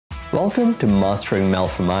Welcome to Mastering MEL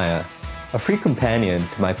for Maya, a free companion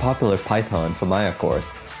to my popular Python for Maya course,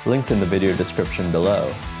 linked in the video description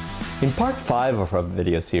below. In part 5 of our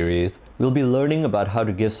video series, we'll be learning about how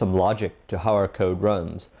to give some logic to how our code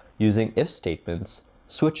runs, using if statements,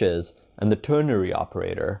 switches, and the ternary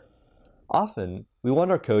operator. Often, we want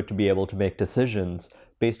our code to be able to make decisions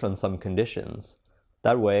based on some conditions.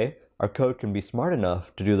 That way, our code can be smart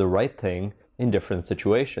enough to do the right thing in different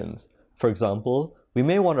situations. For example, we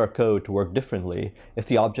may want our code to work differently if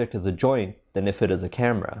the object is a joint than if it is a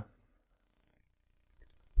camera.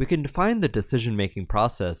 We can define the decision-making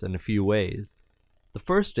process in a few ways. The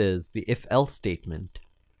first is the if-else statement.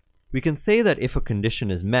 We can say that if a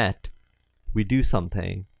condition is met, we do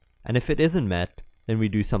something, and if it isn't met, then we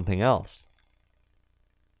do something else.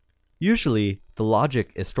 Usually, the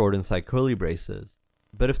logic is stored inside curly braces,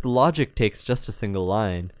 but if the logic takes just a single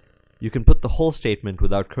line, you can put the whole statement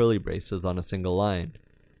without curly braces on a single line.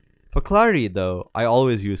 For clarity though, I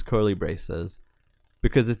always use curly braces,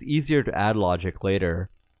 because it's easier to add logic later,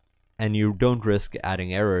 and you don't risk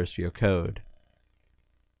adding errors to your code.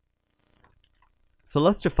 So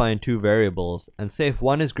let's define two variables, and say if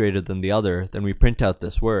one is greater than the other, then we print out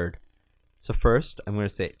this word. So first, I'm going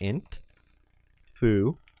to say int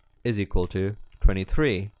foo is equal to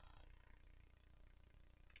 23.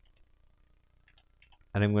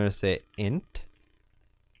 And I'm going to say int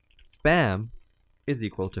spam is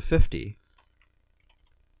equal to 50.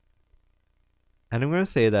 And I'm going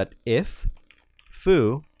to say that if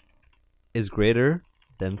foo is greater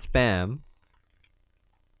than spam,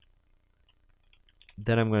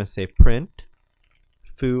 then I'm going to say print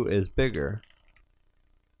foo is bigger.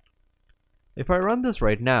 If I run this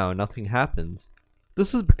right now, nothing happens.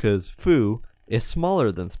 This is because foo is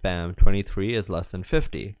smaller than spam, 23 is less than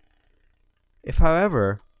 50. If,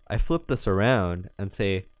 however, I flip this around and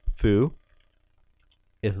say foo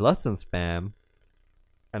is less than spam,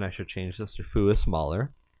 and I should change this to foo is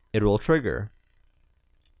smaller, it will trigger.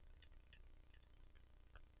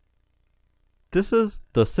 This is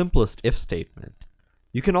the simplest if statement.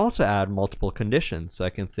 You can also add multiple conditions, so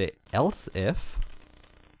I can say else if,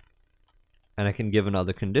 and I can give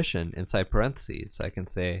another condition inside parentheses. So I can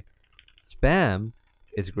say spam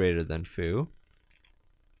is greater than foo,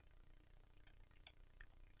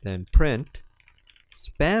 then print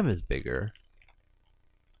spam is bigger.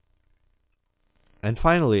 And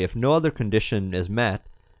finally, if no other condition is met,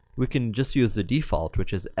 we can just use the default,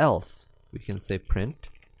 which is else. We can say print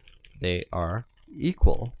they are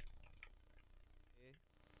equal.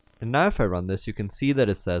 And now if I run this, you can see that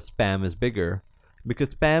it says spam is bigger,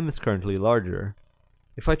 because spam is currently larger.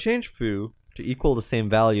 If I change foo to equal the same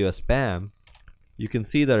value as spam, you can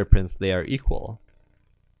see that it prints they are equal.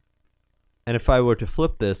 And if I were to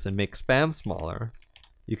flip this and make spam smaller,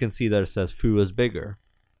 you can see that it says foo is bigger.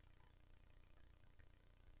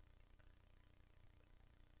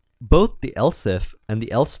 Both the else if and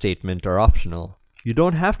the else statement are optional. You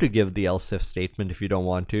don't have to give the else if statement if you don't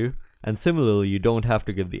want to, and similarly you don't have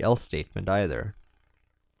to give the else statement either.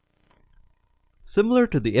 Similar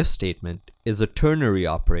to the if statement is a ternary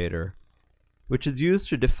operator, which is used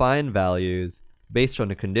to define values based on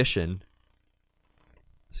a condition.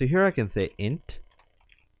 So here I can say int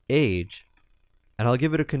age, and I'll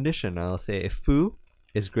give it a condition. I'll say if foo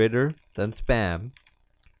is greater than spam,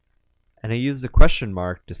 and I use the question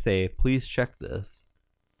mark to say please check this.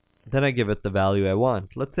 Then I give it the value I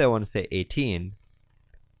want. Let's say I want to say 18.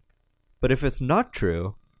 But if it's not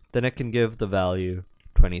true, then I can give the value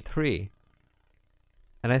 23.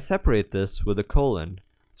 And I separate this with a colon.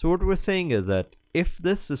 So what we're saying is that if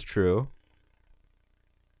this is true,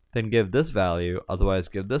 then give this value, otherwise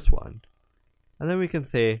give this one. And then we can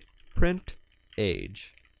say print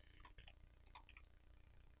age.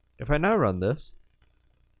 If I now run this,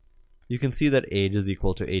 you can see that age is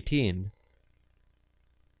equal to 18.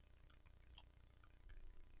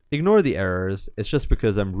 Ignore the errors, it's just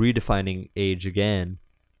because I'm redefining age again.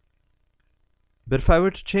 But if I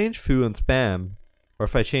were to change foo and spam, or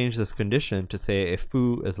if I change this condition to say if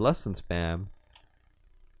foo is less than spam,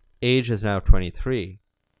 age is now 23.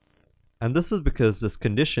 And this is because this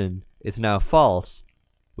condition is now false,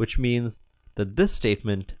 which means that this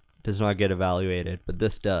statement does not get evaluated, but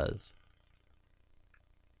this does.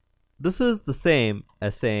 This is the same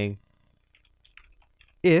as saying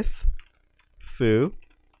if foo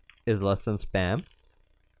is less than spam,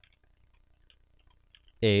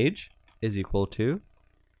 age is equal to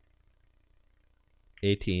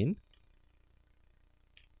 18,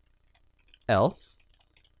 else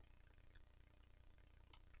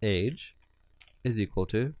age is equal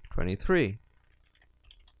to 23.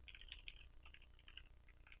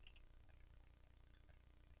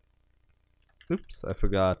 Oops, I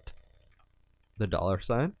forgot the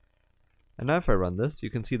 $sign. And now if I run this, you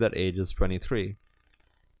can see that age is 23.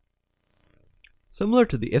 Similar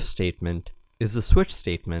to the if statement is the switch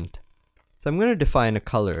statement. So I'm going to define a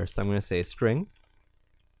color. So I'm going to say string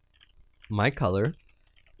my color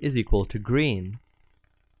is equal to green.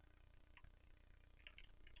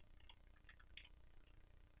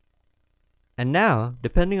 And now,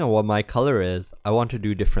 depending on what my color is, I want to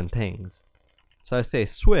do different things. So I say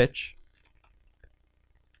switch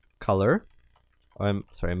color,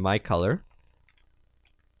 my color.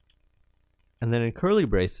 And then in curly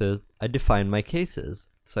braces, I define my cases.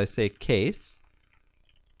 So I say case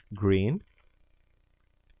green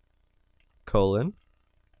colon,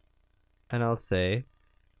 and I'll say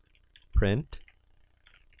print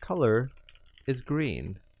color is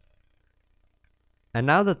green. And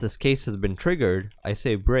now that this case has been triggered, I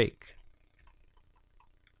say break.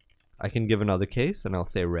 I can give another case and I'll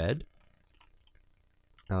say red.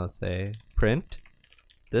 I'll say print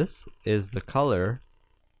this is the color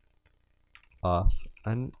of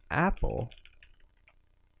an apple.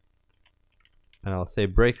 And I'll say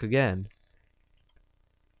break again.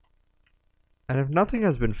 And if nothing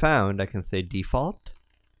has been found, I can say default.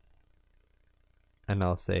 And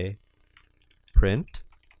I'll say print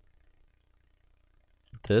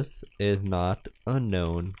this is not a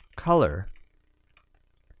known color.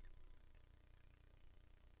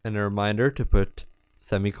 And a reminder to put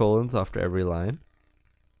semicolons after every line.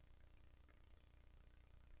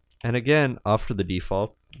 And again, after the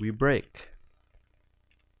default, we break.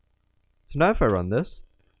 So now if I run this,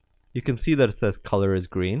 you can see that it says color is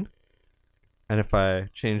green. And if I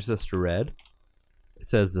change this to red, it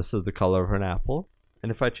says this is the color of an apple.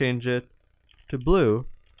 And if I change it to blue,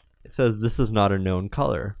 it says this is not a known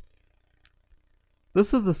color.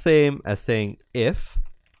 This is the same as saying if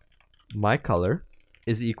my color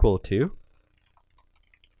is equal to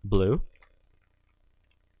blue.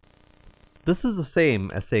 This is the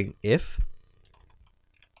same as saying if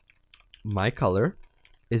my color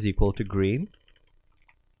is equal to green.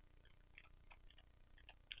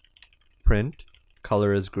 Print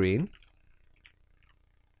color is green.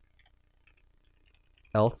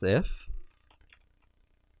 Else if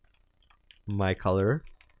my color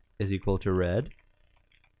is equal to red,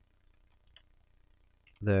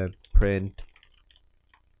 then print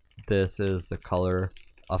this is the color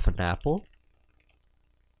of an apple.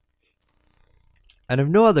 And if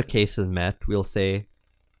no other case is met, we'll say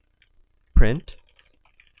print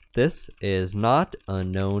this is not a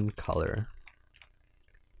known color.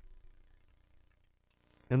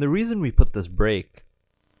 And the reason we put this break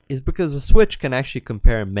is because the switch can actually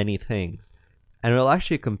compare many things. And it'll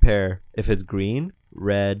actually compare if it's green,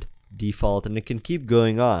 red, default, and it can keep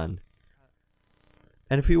going on.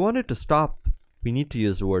 And if we want it to stop, we need to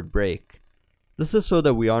use the word break. This is so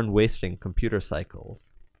that we aren't wasting computer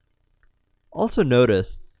cycles. Also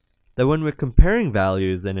notice that when we're comparing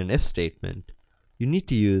values in an if statement, you need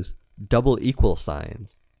to use double equal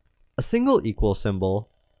signs. A single equal symbol,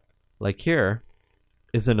 like here,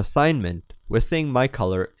 is an assignment. We're saying my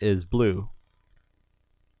color is blue.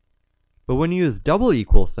 But when you use double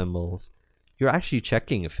equal symbols, you're actually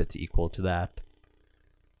checking if it's equal to that.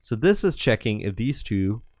 So this is checking if these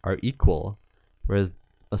two are equal, whereas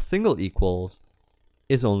a single equals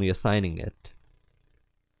is only assigning it.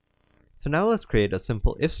 So now let's create a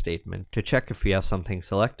simple if statement to check if we have something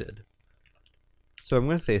selected. So I'm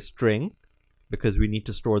going to say string, because we need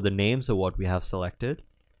to store the names of what we have selected,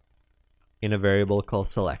 in a variable called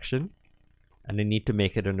selection, and I need to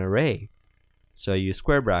make it an array. So I use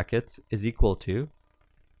square brackets is equal to,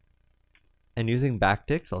 and using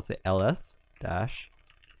backticks, I'll say ls dash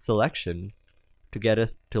selection to get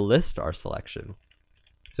us to list our selection.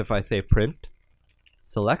 So if I say print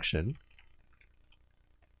selection,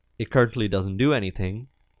 it currently doesn't do anything,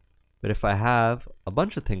 but if I have a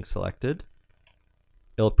bunch of things selected,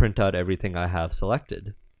 it'll print out everything I have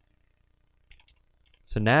selected.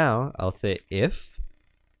 So now I'll say if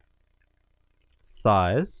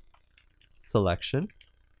size selection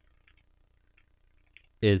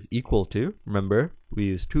is equal to, remember we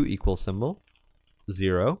use two equal symbol,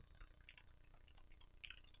 0,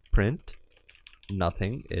 print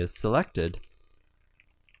nothing is selected.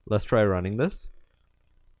 Let's try running this,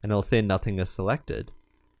 and it'll say nothing is selected.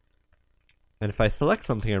 And if I select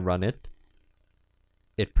something and run it,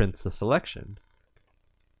 it prints the selection.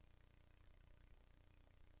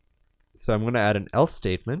 So I'm going to add an else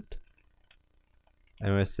statement. I'm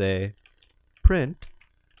going to say print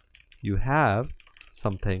you have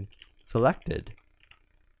something selected.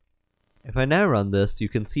 If I now run this, you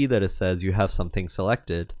can see that it says you have something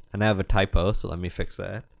selected, and I have a typo, so let me fix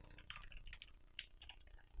that.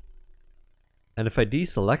 And if I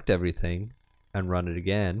deselect everything and run it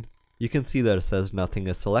again, you can see that it says nothing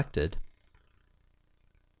is selected.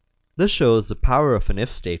 This shows the power of an if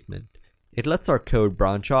statement. It lets our code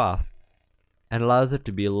branch off and allows it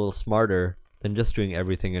to be a little smarter than just doing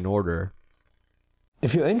everything in order.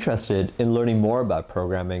 If you're interested in learning more about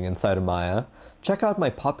programming inside of Maya, check out my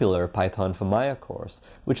popular Python for Maya course,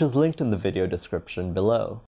 which is linked in the video description below.